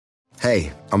Hey,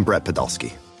 I'm Brett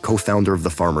Podolsky, co-founder of The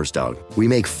Farmer's Dog. We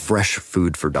make fresh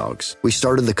food for dogs. We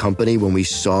started the company when we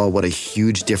saw what a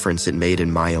huge difference it made in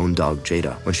my own dog,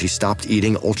 Jada, when she stopped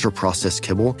eating ultra-processed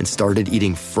kibble and started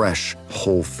eating fresh,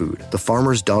 whole food. The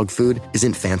Farmer's Dog food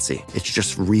isn't fancy. It's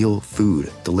just real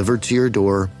food delivered to your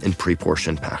door in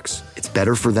pre-portioned packs. It's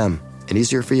better for them and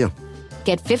easier for you.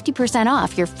 Get 50%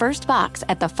 off your first box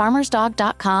at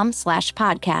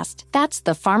thefarmersdog.com/podcast. That's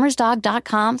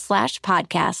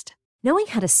thefarmersdog.com/podcast. Knowing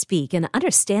how to speak and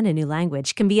understand a new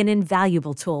language can be an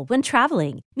invaluable tool when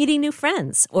traveling, meeting new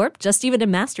friends, or just even to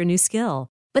master a new skill.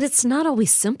 But it's not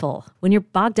always simple when you're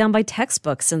bogged down by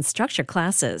textbooks and structured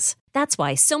classes. That's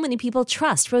why so many people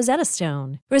trust Rosetta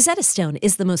Stone. Rosetta Stone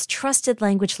is the most trusted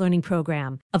language learning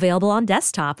program, available on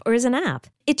desktop or as an app.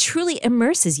 It truly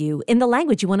immerses you in the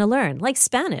language you want to learn, like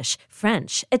Spanish,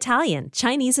 French, Italian,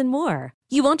 Chinese, and more.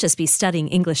 You won't just be studying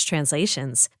English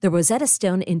translations. The Rosetta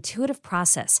Stone intuitive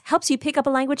process helps you pick up a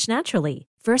language naturally,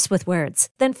 first with words,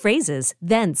 then phrases,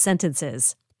 then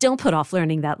sentences. Don't put off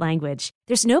learning that language.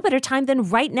 There's no better time than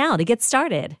right now to get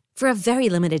started. For a very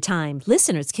limited time,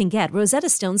 listeners can get Rosetta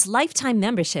Stone's lifetime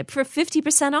membership for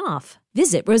 50% off.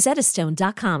 Visit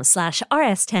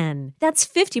rosettastone.com/rs10. That's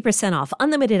 50% off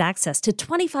unlimited access to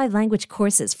 25 language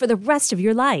courses for the rest of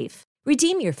your life.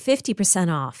 Redeem your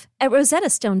 50% off at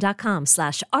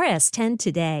rosettastone.com/rs10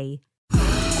 today.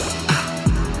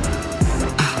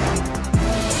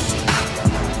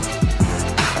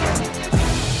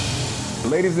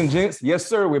 Ladies and gents, yes,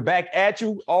 sir, we're back at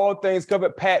you. All things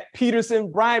covered. Pat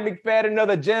Peterson, Brian McFadden,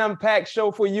 another jam-packed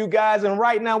show for you guys. And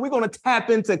right now, we're going to tap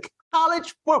into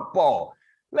college football.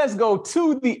 Let's go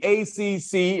to the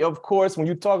ACC. Of course, when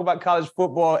you talk about college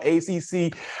football,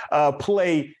 ACC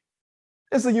play,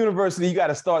 it's a university you got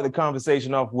to start the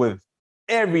conversation off with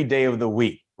every day of the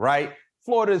week, right?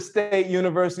 Florida State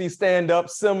University, stand up.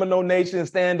 Seminole Nation,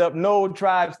 stand up. No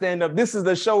Tribe, stand up. This is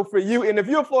the show for you. And if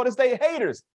you're Florida State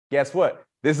haters, guess what?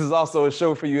 This is also a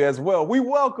show for you as well. We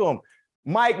welcome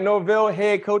Mike Norvell,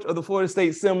 head coach of the Florida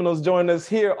State Seminoles, joining us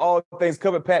here. All things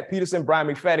covered. Pat Peterson, Brian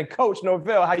McFadden. Coach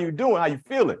Norvell, how you doing? How you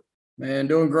feeling? Man,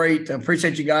 doing great. I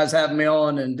appreciate you guys having me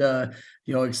on, and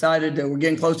excited that we're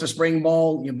getting close to spring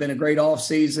ball. You've been a great off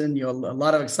season. A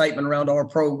lot of excitement around our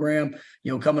program.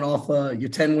 Coming off your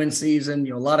 10-win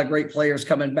season. A lot of great players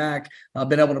coming back. I've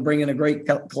been able to bring in a great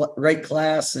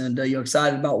class, and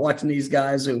excited about watching these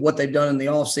guys, what they've done in the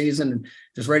off season, and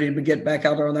just ready to get back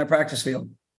out there on that practice field.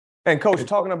 And Coach,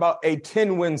 talking about a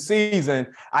 10-win season,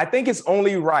 I think it's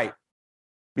only right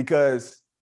because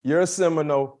you're a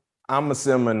Seminole. I'm a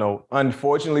Seminole.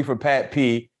 Unfortunately for Pat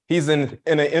P, he's in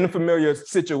an unfamiliar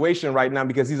situation right now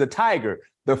because he's a Tiger.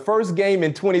 The first game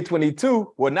in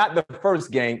 2022, well, not the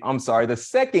first game, I'm sorry, the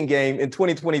second game in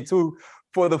 2022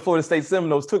 for the Florida State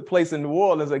Seminoles took place in New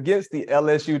Orleans against the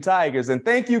LSU Tigers. And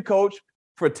thank you, Coach,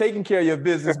 for taking care of your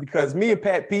business because me and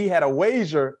Pat P had a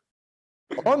wager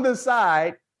on the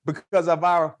side because of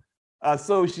our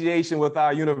association with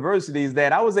our universities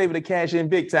that I was able to cash in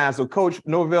big time. So Coach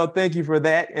Norvell, thank you for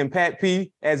that. And Pat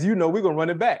P, as you know, we're going to run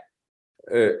it back.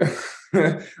 We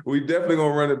definitely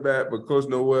going to run it back, but Coach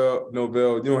Norvell,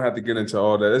 you don't have to get into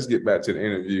all that. Let's get back to the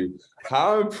interview.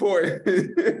 How important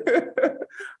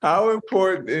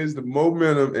is the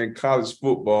momentum in college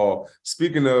football?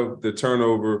 Speaking of the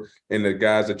turnover and the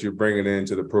guys that you're bringing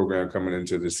into the program coming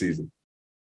into the season.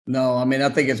 No, I mean, I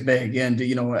think it's big. And,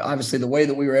 obviously the way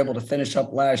that we were able to finish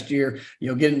up last year,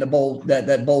 getting the bowl,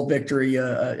 that bowl victory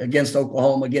against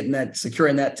Oklahoma,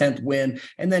 securing that 10th win.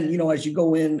 And then, as you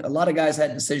go in, a lot of guys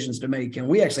had decisions to make. And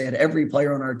we actually had every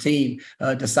player on our team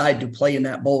decide to play in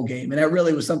that bowl game. And that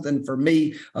really was something for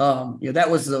me.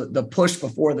 That was the push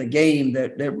before the game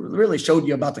that really showed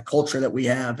you about the culture that we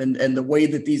have and the way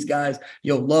that these guys,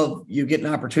 love, you get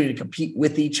an opportunity to compete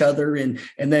with each other. And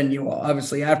then,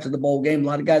 obviously after the bowl game, a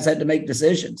lot of guys had to make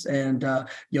decisions, and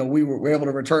we were able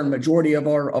to return majority of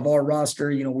our roster.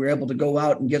 We were able to go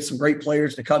out and get some great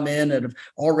players to come in and have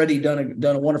already done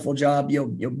a wonderful job.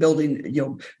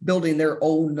 Building their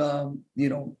own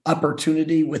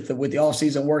opportunity with the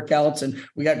offseason workouts, and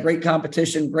we got great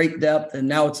competition, great depth, and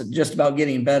now it's just about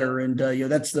getting better. And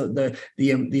that's the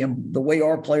way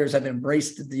our players have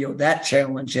embraced that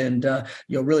challenge, and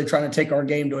really trying to take our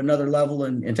game to another level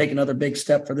and take another big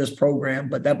step for this program.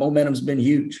 But that momentum's been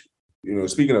huge.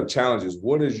 Speaking of challenges,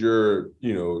 what is your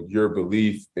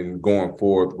belief in going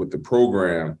forward with the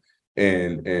program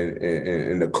and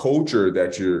the culture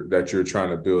that you're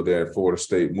trying to build there at Florida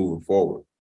State moving forward?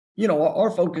 Our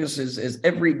focus is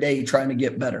every day trying to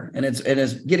get better, and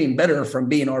it's getting better from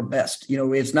being our best.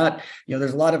 It's not,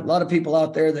 there's a lot of people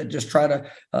out there that just try to,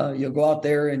 go out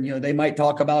there and, they might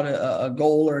talk about a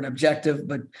goal or an objective,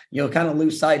 but, kind of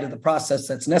lose sight of the process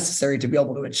that's necessary to be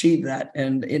able to achieve that.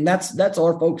 And that's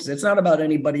our focus. It's not about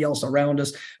anybody else around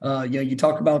us. You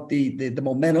talk about the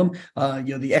momentum,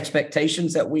 the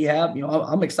expectations that we have.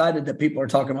 I'm excited that people are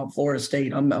talking about Florida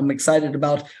State. I'm excited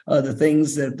about the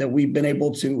things that we've been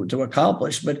able to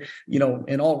accomplish. But,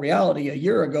 in all reality, a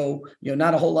year ago,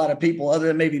 not a whole lot of people other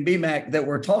than maybe BMAC that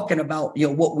were talking about,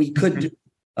 what we could do.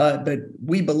 But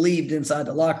we believed inside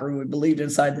the locker room, we believed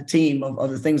inside the team of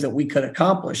the things that we could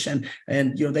accomplish. And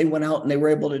they went out and they were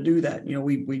able to do that.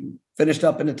 We finished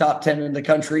up in the top 10 in the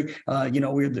country. We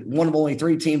were one of only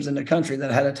 3 teams in the country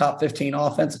that had a top 15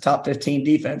 offense, a top 15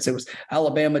 defense. It was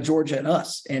Alabama, Georgia, and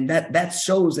us. And that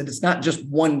shows that it's not just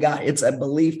one guy. It's a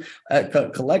belief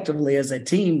collectively as a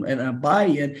team and a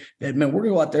buy-in that, man, we're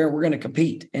going to go out there and we're going to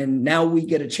compete. And now we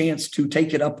get a chance to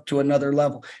take it up to another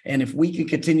level. And if we can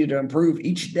continue to improve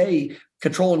each day,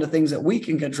 controlling the things that we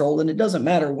can control, and it doesn't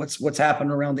matter what's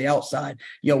happening around the outside.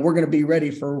 We're going to be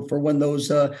ready for when those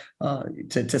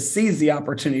to seize the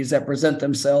opportunities that present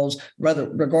themselves,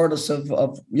 regardless of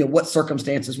what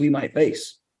circumstances we might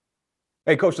face.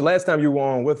 Hey, Coach, the last time you were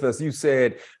on with us, you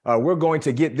said we're going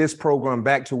to get this program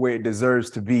back to where it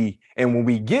deserves to be. And when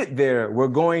we get there, we're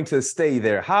going to stay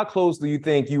there. How close do you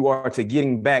think you are to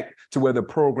getting back to where the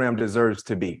program deserves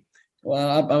to be?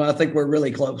 Well, I think we're really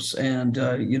close. And,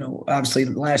 obviously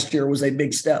last year was a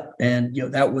big step, and,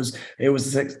 it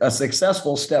was a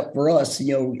successful step for us.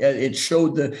 It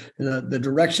showed the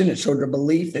direction, it showed the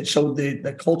belief, it showed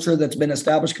the culture that's been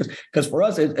established, because for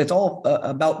us, it's all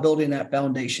about building that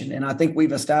foundation. And I think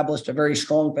we've established a very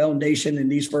strong foundation in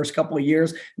these first couple of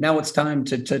years. Now it's time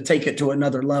to take it to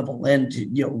another level. And,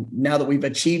 now that we've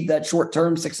achieved that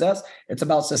short-term success, it's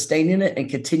about sustaining it and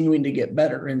continuing to get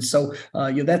better. And so,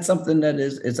 that's something that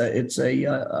it's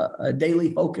a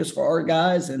daily focus for our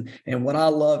guys. And what I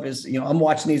love is, I'm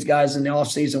watching these guys in the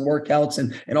offseason workouts,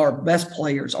 and our best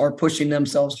players are pushing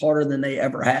themselves harder than they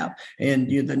ever have. And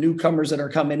the newcomers that are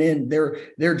coming in,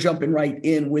 they're jumping right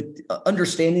in with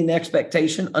understanding the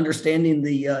expectation, understanding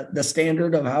the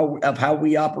standard of how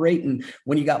we operate. And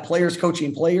when you got players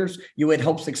coaching players, it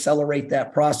helps accelerate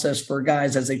that process for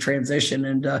guys as they transition.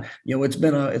 And it's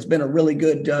been a really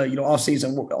good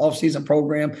off-season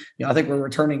program. I think we're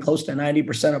returning close to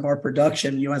 90% of our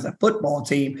production, as a football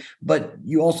team. But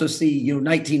you also see,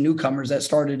 19 newcomers that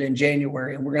started in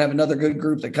January, and we're gonna have another good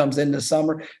group that comes in this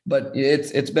summer. But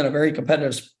it's been a very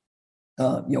competitive,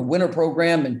 winter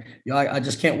program, and I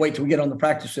just can't wait till we get on the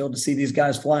practice field to see these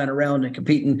guys flying around and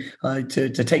competing to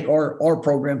take our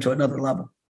program to another level.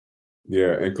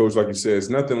 Yeah, and Coach, like you said, it's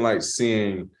nothing like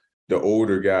seeing the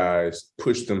older guys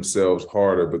push themselves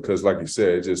harder, because, like you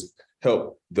said, it just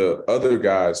help the other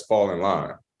guys fall in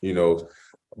line,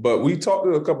 But we talked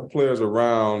to a couple of players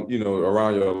around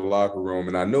your locker room,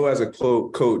 and I know as a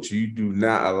coach, you do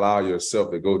not allow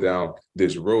yourself to go down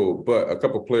this road. But a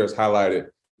couple of players highlighted,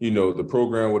 the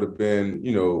program would have been,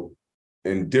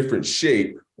 in different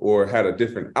shape or had a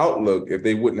different outlook if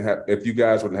you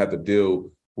guys wouldn't have to deal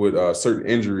with certain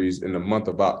injuries in the month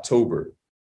of October.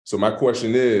 So my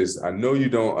question is, I know you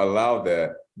don't allow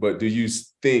that, but do you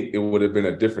think it would have been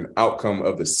a different outcome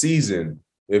of the season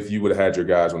if you would have had your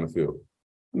guys on the field?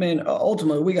 I mean,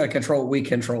 ultimately, we got to control what we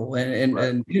control,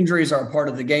 and injuries are a part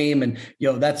of the game. And,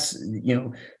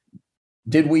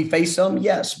 did we face some?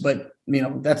 Yes, but,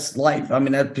 that's life. I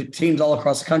mean, teams all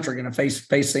across the country are going to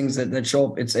face things that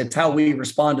show up. It's how we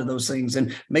respond to those things,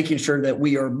 and making sure that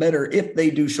we are better if they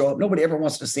do show up. Nobody ever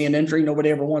wants to see an injury. Nobody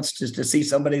ever wants to see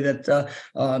somebody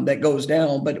that goes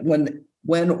down. But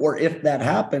when or if that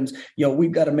happens,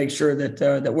 we've got to make sure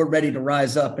that we're ready to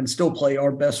rise up and still play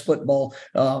our best football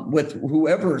with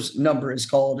whoever's number is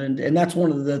called. And that's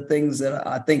one of the things that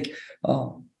I think,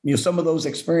 some of those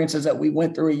experiences that we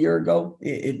went through a year ago,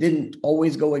 it didn't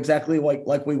always go exactly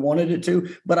like we wanted it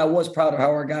to, but I was proud of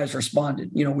how our guys responded.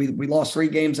 We lost 3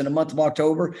 games in the month of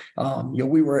October.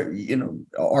 We were,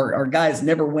 our guys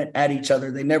never went at each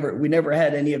other. We never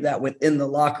had any of that within the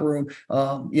locker room.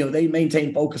 They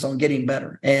maintained focus on getting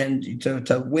better, and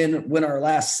to win our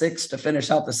last 6 to finish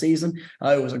out the season.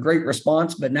 It was a great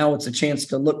response, but now it's a chance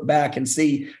to look back and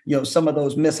see, some of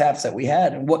those mishaps that we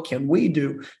had, and what can we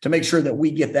do to make sure that we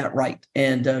get that right,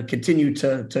 and continue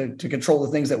to control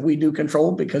the things that we do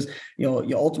control. Because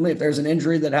ultimately, if there's an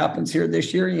injury that happens here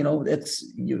this year,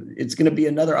 it's going to be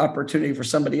another opportunity for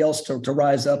somebody else to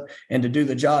rise up and to do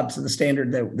the job to the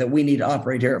standard that we need to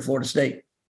operate here at Florida State.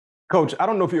 Coach, I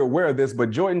don't know if you're aware of this,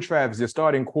 but Jordan Travis, your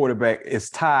starting quarterback, is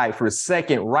tied for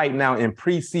second right now in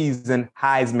preseason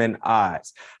Heisman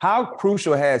odds. How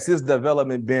crucial has his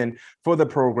development been for the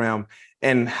program,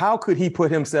 and how could he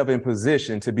put himself in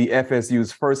position to be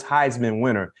FSU's first Heisman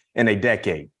winner in a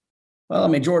decade? Well, I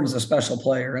mean, Jordan's a special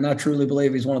player, and I truly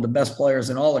believe he's one of the best players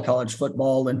in all of college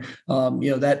football. And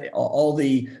that all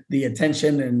the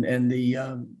attention and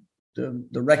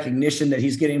the recognition that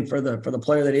he's getting for the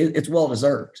player that it's well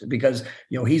deserved, because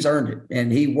he's earned it,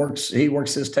 and he works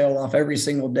his tail off every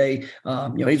single day.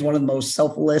 He's one of the most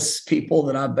selfless people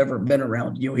that I've ever been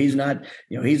around. He's not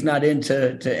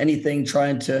into anything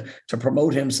trying to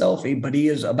promote himself, but he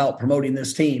is about promoting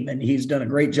this team, and he's done a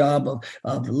great job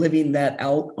of living that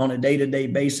out on a day-to-day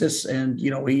basis. And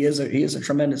he is a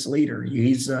tremendous leader.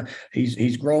 He's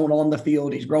grown on the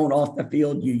field, he's grown off the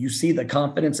field. You see the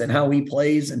confidence in how he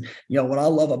plays. And what I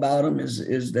love about him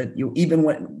is that even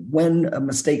when a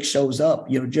mistake shows up,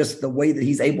 just the way that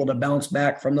he's able to bounce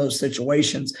back from those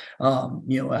situations.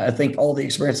 I think all the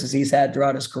experiences he's had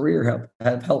throughout his career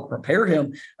have helped prepare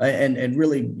him and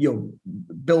really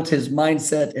built his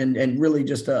mindset and really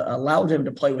just allowed him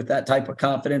to play with that type of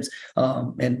confidence.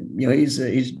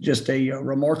 He's just a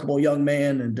remarkable young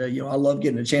man, and I love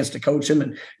getting a chance to coach him.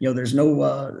 And there's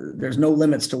no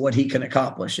limits to what he can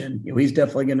accomplish, and he's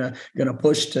definitely gonna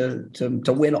push to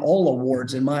win all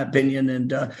awards, in my opinion.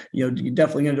 And you're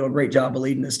definitely going to do a great job of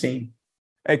leading this team.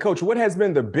 Hey, Coach, what has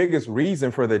been the biggest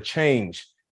reason for the change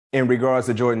in regards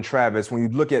to Jordan Travis when you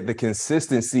look at the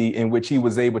consistency in which he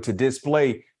was able to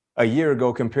display a year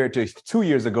ago compared to 2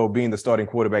 years ago being the starting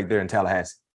quarterback there in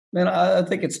Tallahassee? Man, I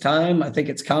think it's time. I think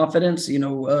it's confidence.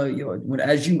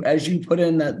 As you put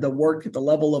in the work at the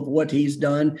level of what he's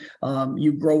done,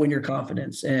 you grow in your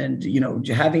confidence, and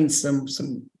having some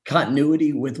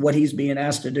continuity with what he's being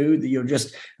asked to do.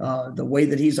 The way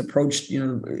that he's approached,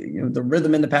 the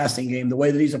rhythm in the passing game, the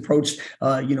way that he's approached,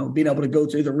 being able to go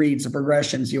through the reads, the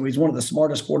progressions. He's one of the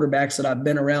smartest quarterbacks that I've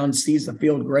been around. Sees the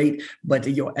field great, but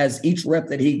as each rep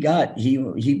that he got,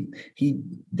 he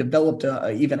developed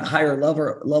even a higher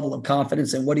level of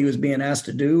confidence in what he was being asked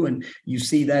to do, and you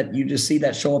just see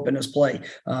that show up in his play.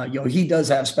 He does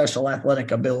have special athletic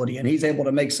ability, and he's able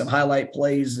to make some highlight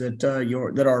plays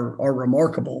that are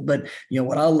remarkable. But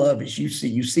what I love is you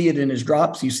see it in his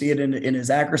drops, you see it in his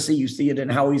accuracy, you see it in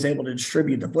how he's able to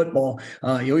distribute the football.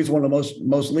 He's one of the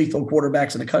most lethal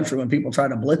quarterbacks in the country when people try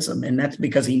to blitz him, and that's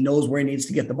because he knows where he needs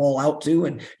to get the ball out to,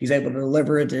 and he's able to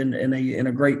deliver it in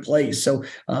a great place. So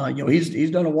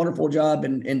he's done a wonderful job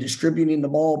in distributing the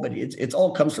ball, but it's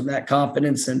all comes from that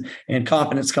confidence, and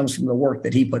confidence comes from the work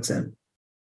that he puts in.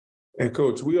 And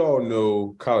Coach, we all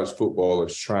know college football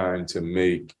is trying to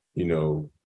make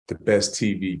the best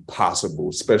TV possible,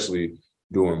 especially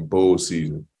during bowl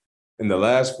season. In the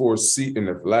last 4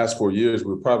 years,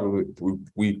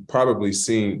 we've probably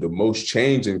seen the most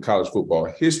change in college football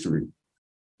history.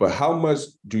 But how much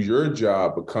do your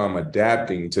job become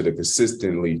adapting to the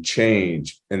consistently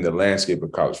change in the landscape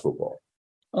of college football?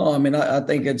 Oh, I mean, I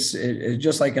think it's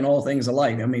just like in all things of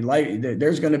life. I mean,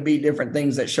 there's going to be different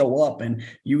things that show up, and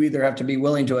you either have to be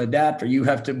willing to adapt or you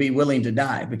have to be willing to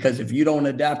die. Because if you don't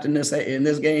adapt in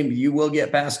this game, you will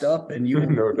get passed up, and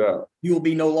no doubt. You will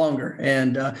be no longer.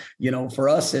 And, for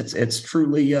us, it's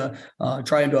truly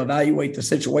trying to evaluate the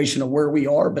situation of where we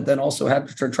are, but then also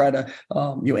have to try to,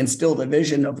 instill the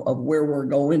vision of where we're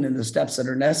going and the steps that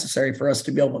are necessary for us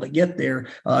to be able to get there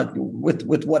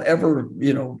with whatever,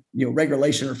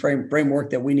 regulation or framework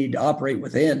that we need to operate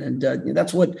within. And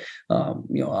that's what,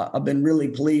 I've been really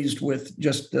pleased with,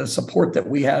 just the support that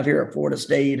we have here at Florida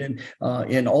State and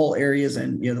in all areas,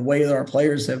 and, the way that our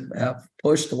players have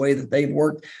pushed, the way that they've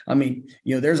worked. I mean,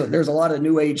 there's a lot of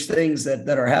new age things that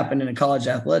are happening in college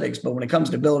athletics, but when it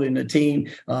comes to building a team,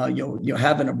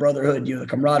 having a brotherhood, the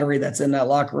camaraderie that's in that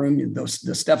locker room, the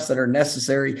steps that are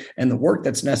necessary and the work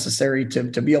that's necessary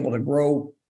to be able to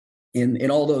grow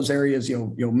in all those areas,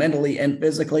 mentally and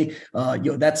physically,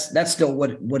 that's still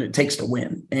what it takes to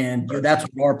win. And that's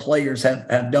what our players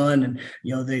have done. And,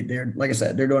 they're, like I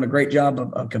said, they're doing a great job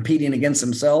of competing against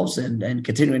themselves and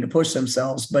continuing to push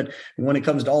themselves. But when it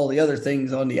comes to all the other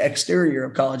things on the exterior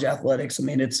of college athletics, I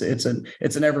mean, it's an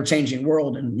ever changing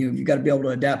world, and you've got to be able to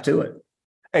adapt to it.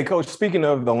 Hey, Coach, speaking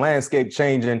of the landscape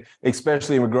changing,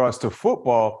 especially in regards to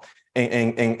football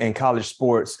and college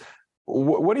sports,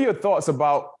 what are your thoughts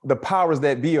about the powers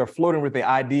that be are floating with the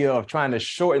idea of trying to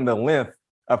shorten the length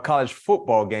of college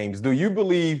football games? Do you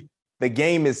believe the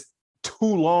game is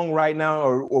too long right now,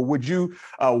 or would you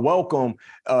welcome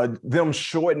them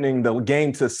shortening the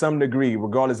game to some degree,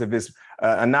 regardless if it's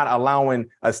not allowing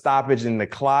a stoppage in the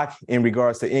clock in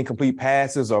regards to incomplete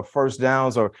passes or first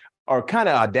downs, or are kind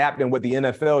of adapting what the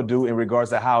NFL do in regards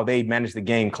to how they manage the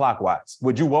game clockwise.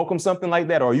 Would you welcome something like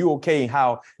that, or are you okay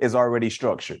how it's already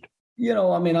structured?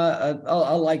 I mean,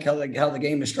 I like how the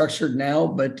game is structured now,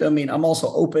 but I mean, I'm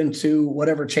also open to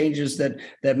whatever changes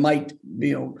that might,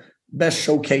 best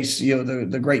showcase,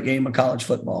 the great game of college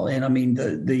football. And I mean,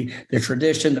 the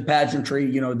tradition, the pageantry,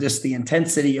 just the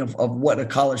intensity of what a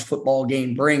college football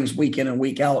game brings week in and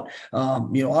week out. I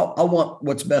want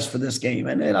what's best for this game.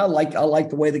 And I like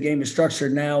the way the game is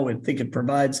structured now. I think it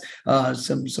provides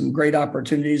some great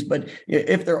opportunities, but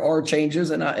if there are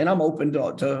changes, and I'm open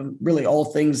to really all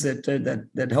things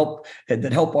that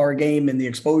help our game and the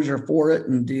exposure for it.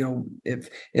 And, if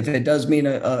it does mean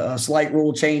a slight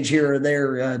rule change here or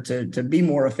there to be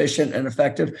more efficient and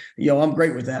effective, I'm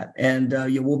great with that. And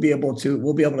we'll be able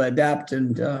to adapt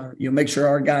and make sure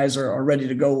our guys are ready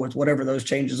to go with whatever those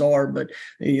changes are. But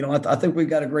I think we've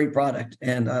got a great product,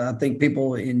 and I think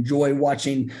people enjoy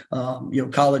watching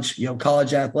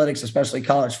college athletics, especially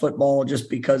college football, just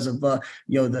because of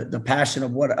the passion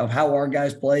of how our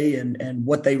guys play and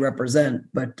what they represent.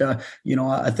 But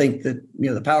I think that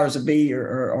the powers that be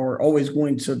are always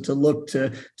going to look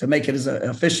to make it as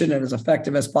efficient and as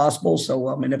effective as possible. So,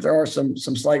 I mean, if there are some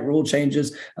slight rule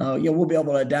changes, we'll be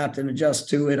able to adapt and adjust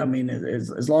to it. I mean,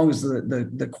 as long as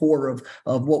the core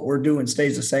of what we're doing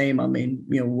stays the same, I mean,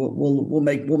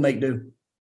 we'll make do.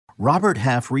 Robert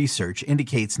Half research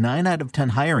indicates 9 out of 10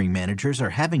 hiring managers are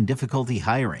having difficulty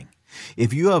hiring.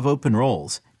 If you have open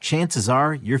roles, chances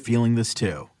are you're feeling this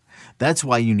too. That's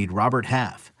why you need Robert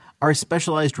Half. Our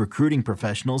specialized recruiting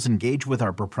professionals engage with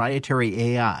our proprietary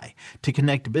AI to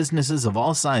connect businesses of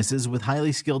all sizes with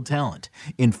highly skilled talent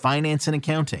in finance and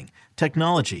accounting,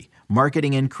 technology,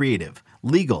 marketing and creative,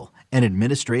 legal, and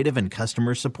administrative and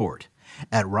customer support.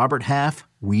 At Robert Half,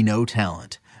 we know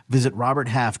talent. Visit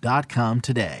roberthalf.com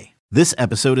today. This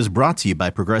episode is brought to you by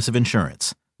Progressive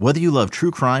Insurance. Whether you love true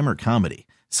crime or comedy,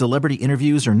 celebrity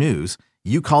interviews or news,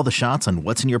 you call the shots on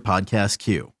what's in your podcast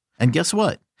queue. And guess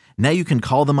what? Now you can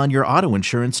call them on your auto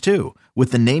insurance too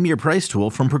with the Name Your Price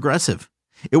tool from Progressive.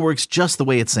 It works just the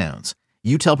way it sounds.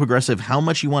 You tell Progressive how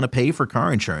much you want to pay for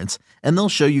car insurance, and they'll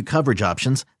show you coverage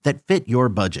options that fit your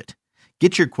budget.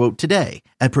 Get your quote today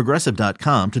at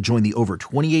Progressive.com to join the over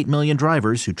 28 million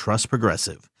drivers who trust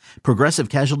Progressive. Progressive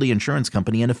Casualty Insurance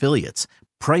Company and Affiliates.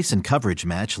 Price and coverage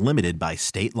match limited by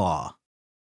state law.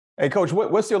 Hey, Coach,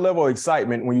 what's your level of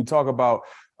excitement when you talk about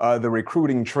the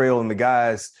recruiting trail and the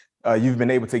guys you've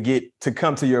been able to get to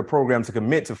come to your program to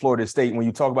commit to Florida State? When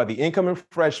you talk about the incoming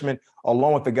freshmen,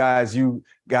 along with the guys you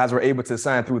guys were able to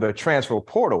sign through the transfer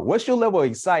portal, what's your level of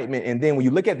excitement? And then when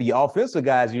you look at the offensive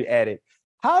guys you added,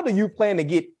 how do you plan to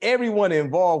get everyone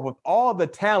involved with all the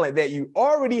talent that you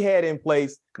already had in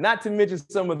place, not to mention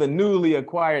some of the newly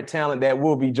acquired talent that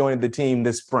will be joining the team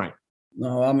this spring?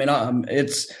 No, I mean,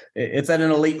 it's at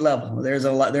an elite level. There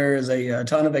is a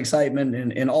ton of excitement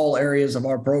in all areas of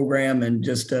our program, and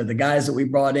just the guys that we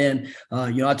brought in.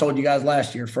 I told you guys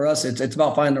last year, for us, it's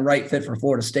about finding the right fit for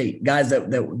Florida State. Guys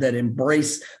that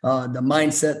embrace the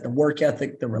mindset, the work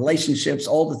ethic, the relationships,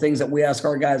 all the things that we ask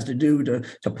our guys to do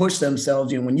to push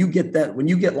themselves. When you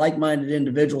get like-minded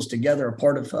individuals together, a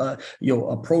part of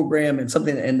a program and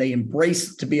something, and they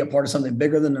embrace to be a part of something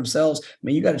bigger than themselves. I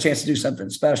mean, you got a chance to do something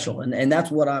special, and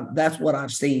that's what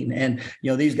I've seen. And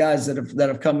these guys that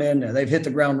have come in, they've hit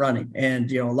the ground running.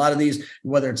 And a lot of these,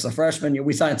 whether it's the freshmen,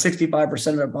 we signed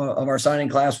 65% of our signing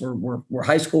class were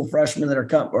high school freshmen that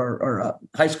are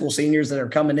high school seniors that are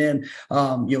coming in,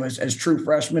 as true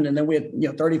freshmen. And then we had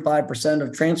 35%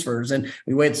 of transfers, and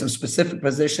we had some specific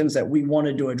positions that we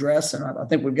wanted to address. And I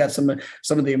think we've got some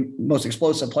of the most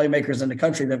explosive playmakers in the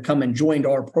country that have come and joined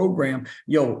our program.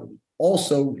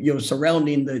 Also,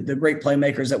 surrounding the great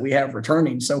playmakers that we have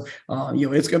returning. So,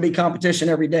 it's going to be competition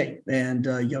every day. And,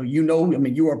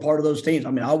 you are part of those teams.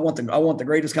 I mean, I want the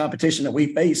greatest competition that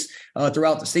we face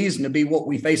throughout the season to be what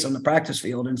we face on the practice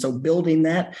field. And so building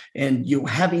that and,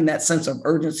 having that sense of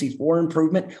urgency for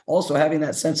improvement, also having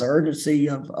that sense of urgency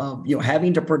of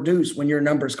having to produce when your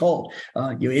number's called.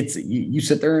 You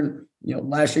sit there and,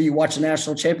 last year you watched the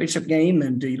national championship game,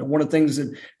 and one of the things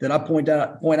that I point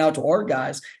out to our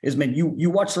guys is, man,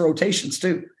 you watch the rotations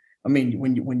too. I mean,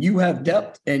 when you have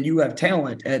depth and you have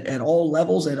talent at all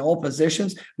levels, at all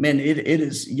positions, man,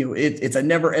 it's a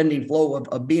never ending flow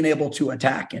of being able to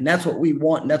attack. And that's what we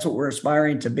want. And that's what we're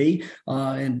aspiring to be.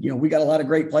 We got a lot of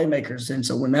great playmakers. And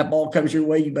so when that ball comes your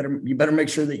way, you better make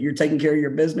sure that you're taking care of your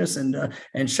business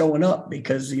and showing up,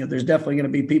 because, there's definitely going to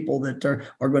be people that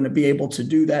are going to be able to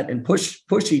do that and push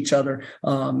each other.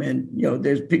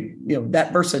 There's that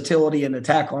versatility and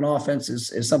attack on offense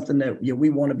is something that we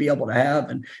want to be able to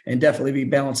have and definitely be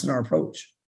balanced in our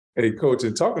approach. Hey, Coach,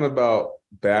 and talking about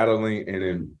battling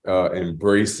and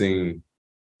embracing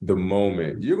the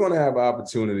moment, you're going to have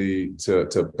opportunity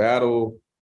to battle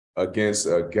against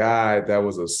a guy that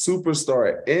was a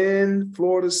superstar in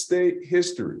Florida State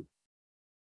history.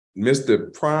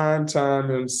 Mr. Prime Time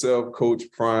himself, Coach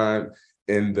Prime,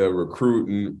 in the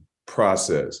recruiting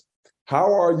process.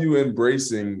 How are you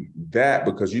embracing that?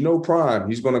 Because Prime,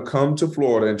 he's going to come to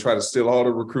Florida and try to steal all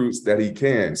the recruits that he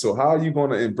can. So how are you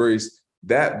going to embrace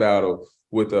that battle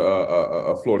with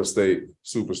a Florida State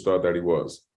superstar that he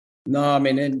was? No, I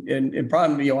mean, and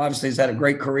Prime, obviously he's had a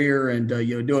great career and,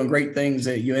 doing great things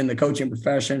in the coaching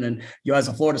profession. And, as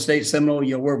a Florida State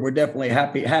Seminole, we're definitely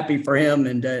happy for him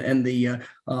and the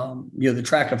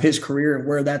track of his career and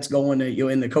where that's going,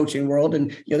 in the coaching world.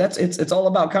 And, it's all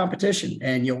about competition.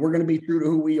 And, we're going to be true to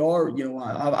who we are.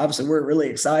 Obviously we're really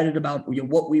excited about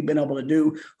what we've been able to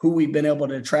do, who we've been able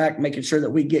to attract, making sure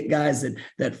that we get guys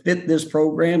that fit this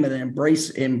program and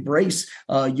embrace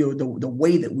the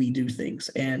way that we do things.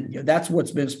 And, that's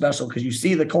what's been special, because you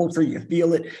see the culture, you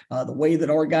feel it, the way that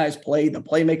our guys play, the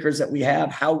playmakers that we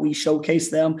have, how we showcase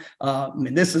them.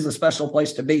 This is a special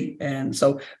place to be. And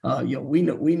so,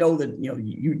 we know that,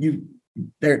 you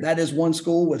there, that is one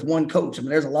school with one coach.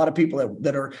 There's a lot of people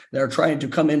that are trying to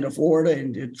come into Florida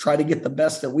and try to get the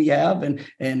best that we have. And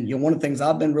one of the things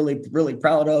I've been really, really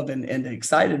proud of and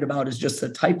excited about is just the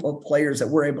type of players that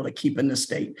we're able to keep in the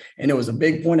state. And it was a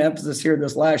big point of emphasis here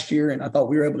this last year. And I thought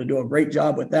we were able to do a great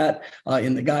job with that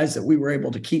in the guys that we were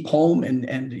able to keep home and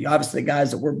obviously the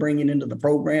guys that we're bringing into the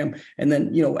program. And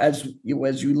then, as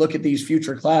you look at these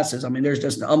future classes, there's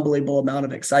just an unbelievable amount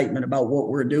of excitement about what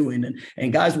we're doing.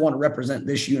 And guys want to represent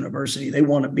this university. They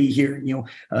want to be here,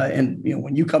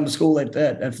 when you come to school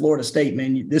at Florida State,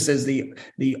 man, this is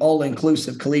the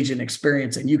all-inclusive collegiate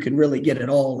experience, and you can really get it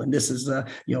all. And this is,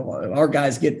 our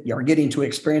guys are getting to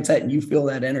experience that, and you feel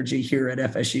that energy here at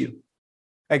FSU.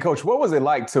 Hey, Coach, what was it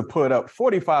like to put up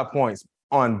 45 points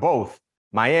on both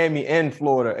Miami and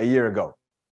Florida a year ago?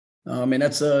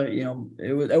 That's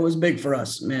it was big for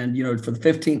us, man. For the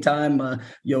 15th time,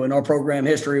 in our program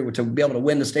history, to be able to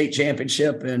win the state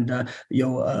championship and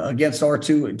against our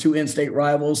two in-state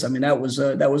rivals.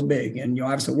 That was big, and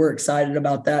obviously we're excited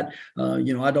about that.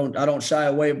 I don't shy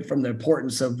away from the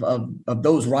importance of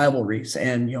those rivalries,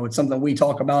 and it's something we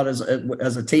talk about as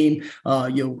a team.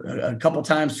 A couple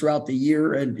times throughout the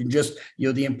year, and just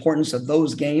the importance of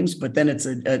those games. But then it's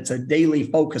a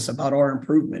daily focus about our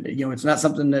improvement. It's not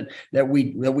something that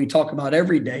we talk about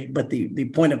every day, but the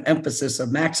point of emphasis of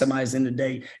maximizing the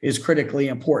day is critically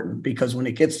important, because when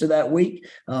it gets to that week,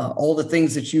 all the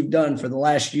things that you've done for the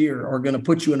last year are going to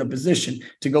put you in a position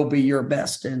to go be your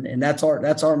best. And that's our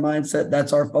mindset.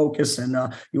 That's our focus. And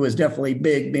it was definitely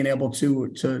big being able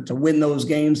to win those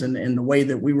games, and the way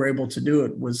that we were able to do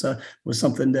it was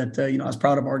something that, I was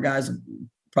proud of our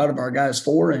guys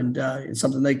for, and it's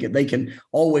something they can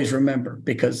always remember,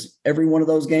 because every one of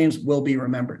those games will be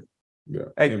remembered. Yeah.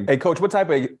 Hey, Coach, what type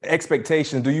of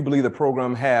expectations do you believe the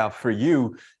program have for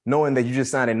you, knowing that you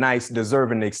just signed a nice,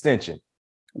 deserving extension?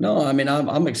 No,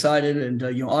 I'm excited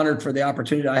and honored for the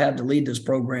opportunity I have to lead this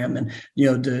program, and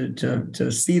to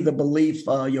see the belief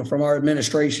from our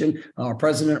administration, our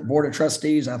president, board of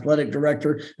trustees, athletic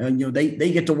director, and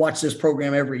they get to watch this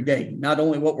program every day. Not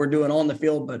only what we're doing on the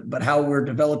field, but how we're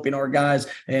developing our guys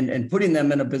and putting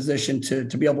them in a position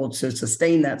to be able to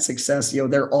sustain that success.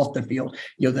 They're off the field.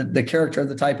 The character of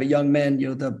the type of young men.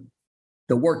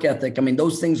 The work ethic.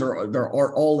 Those things are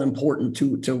all important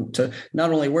to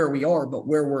not only where we are, but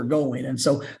where we're going. And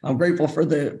so I'm grateful for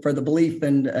the belief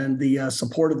and the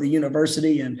support of the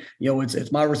university. And,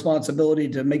 it's my responsibility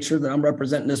to make sure that I'm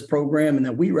representing this program, and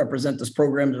that we represent this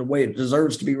program the way it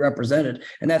deserves to be represented.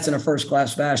 And that's in a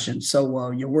first-class fashion. So,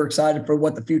 we're excited for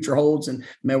what the future holds. And,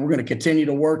 man, we're going to continue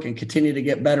to work and continue to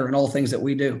get better in all things that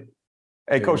we do.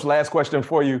 Hey, Coach, last question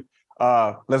for you.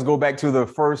 Let's go back to the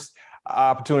first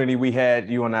opportunity we had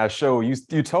you on our show. You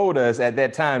told us at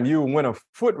that time you win a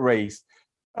foot race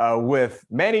with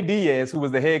Manny Diaz, who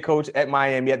was the head coach at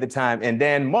Miami at the time, and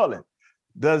Dan Mullen.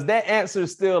 Does that answer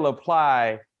still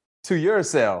apply to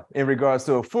yourself in regards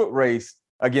to a foot race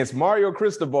against Mario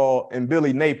Cristobal and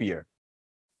Billy Napier?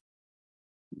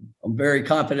 I'm very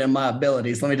confident in my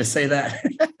abilities. Let me just say that.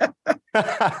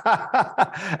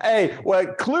 Hey, well,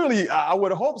 clearly I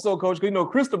would hope so, Coach, because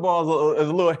Cristobal is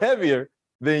a little heavier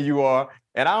than you are.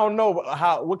 And I don't know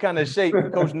what kind of shape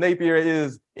Coach Napier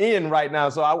is in right now.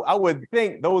 So I would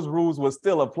think those rules would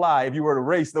still apply if you were to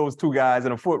race those two guys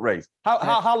in a foot race.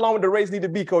 How long would the race need to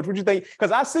be, Coach? What do you think?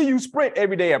 Because I see you sprint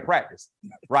every day at practice,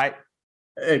 right?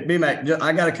 Hey, B-Mac,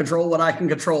 I got to control what I can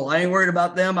control. I ain't worried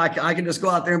about them. I can just go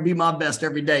out there and be my best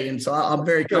every day. And so I'm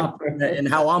very confident in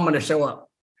how I'm going to show up.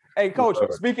 Hey, Coach,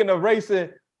 speaking of racing,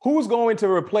 who's going to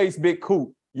replace Big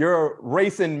Coop, your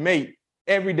racing mate,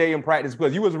 every day in practice?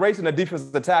 Because you was racing a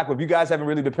defensive tackle. If you guys haven't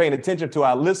really been paying attention to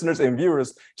our listeners and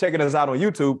viewers checking us out on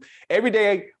YouTube, every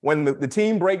day when the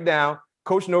team break down,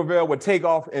 Coach Norvell would take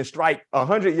off and strike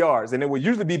 100 yards. And it would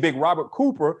usually be Big Robert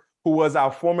Cooper, who was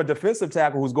our former defensive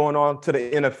tackle who's going on to the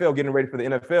NFL, getting ready for the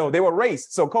NFL. They were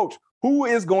raced. So, Coach, who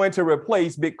is going to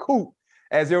replace Big Coop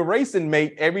as your racing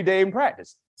mate every day in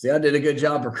practice? See, I did a good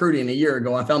job recruiting a year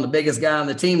ago. I found the biggest guy on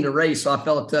the team to race. So I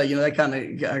felt, I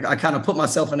kind of put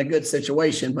myself in a good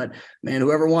situation. But, man,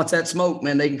 whoever wants that smoke,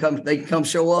 man, they can come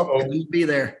show up and be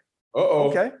there.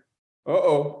 Okay.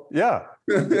 Yeah.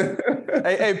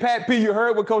 hey, Pat P, you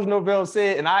heard what Coach Norvell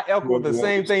said, and I echo the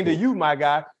same thing to you, my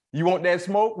guy. You want that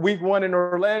smoke week 1 in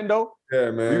Orlando?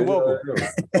 Yeah, man. You welcome.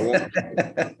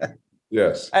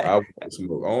 Yes, I want the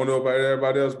smoke. I don't know about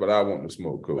everybody else, but I want the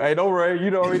smoke, Coach. Hey, don't worry.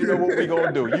 You already know what we're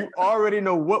going to do. You already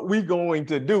know what we're going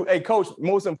to do. Hey, Coach,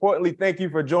 most importantly, thank you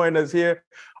for joining us here.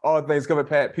 All things covered,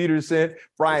 Pat Peterson,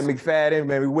 Brian McFadden.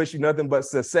 Man, we wish you nothing but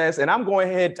success. And I'm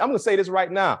going to say this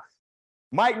right now.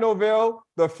 Mike Norvell,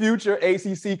 the future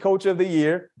ACC Coach of the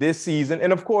Year this season,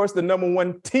 and of course, the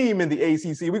 #1 team in the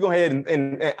ACC. We go ahead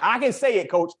and I can say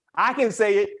it, Coach. I can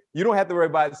say it. You don't have to worry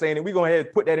about saying it. We go ahead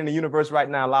and put that in the universe right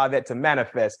now, allow that to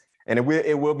manifest, and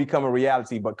it will become a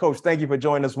reality. But, Coach, thank you for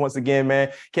joining us once again,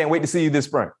 man. Can't wait to see you this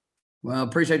spring. Well,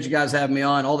 appreciate you guys having me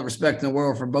on. All the respect in the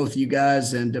world for both of you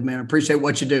guys, and man, appreciate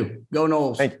what you do. Go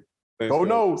Noles. Thank you. Thanks, Go man.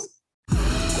 Noles.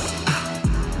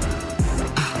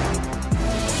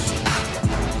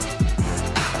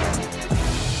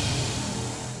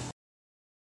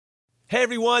 Hey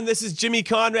everyone, this is Jimmy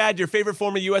Conrad, your favorite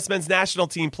former U.S. men's national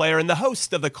team player and the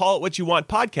host of the Call It What You Want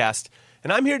podcast.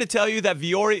 And I'm here to tell you that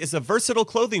Vuori is a versatile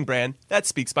clothing brand that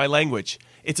speaks my language.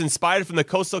 It's inspired from the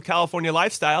coastal California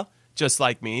lifestyle, just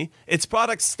like me. Its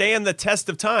products stand the test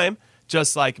of time,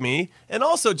 just like me. And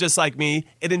also just like me,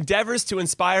 it endeavors to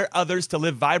inspire others to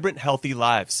live vibrant, healthy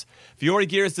lives. Vuori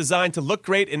gear is designed to look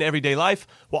great in everyday life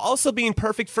while also being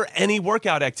perfect for any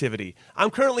workout activity. I'm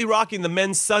currently rocking the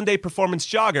men's Sunday Performance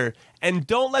Jogger, and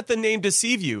don't let the name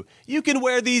deceive you. You can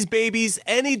wear these babies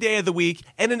any day of the week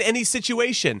and in any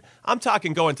situation. I'm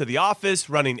talking going to the office,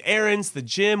 running errands, the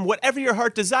gym, whatever your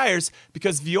heart desires,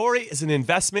 because Vuori is an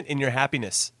investment in your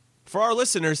happiness. For our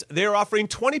listeners, they are offering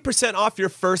 20% off your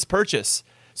first purchase.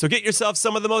 So get yourself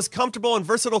some of the most comfortable and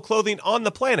versatile clothing on the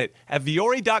planet at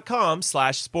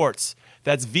vuori.com/sports.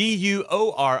 That's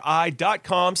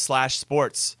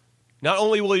VUORI.com/sports. Not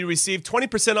only will you receive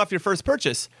 20% off your first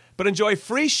purchase, but enjoy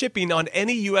free shipping on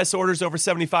any U.S. orders over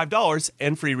 $75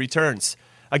 and free returns.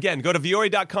 Again, go to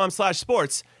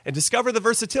vuori.com/sports and discover the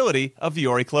versatility of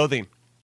Vuori clothing.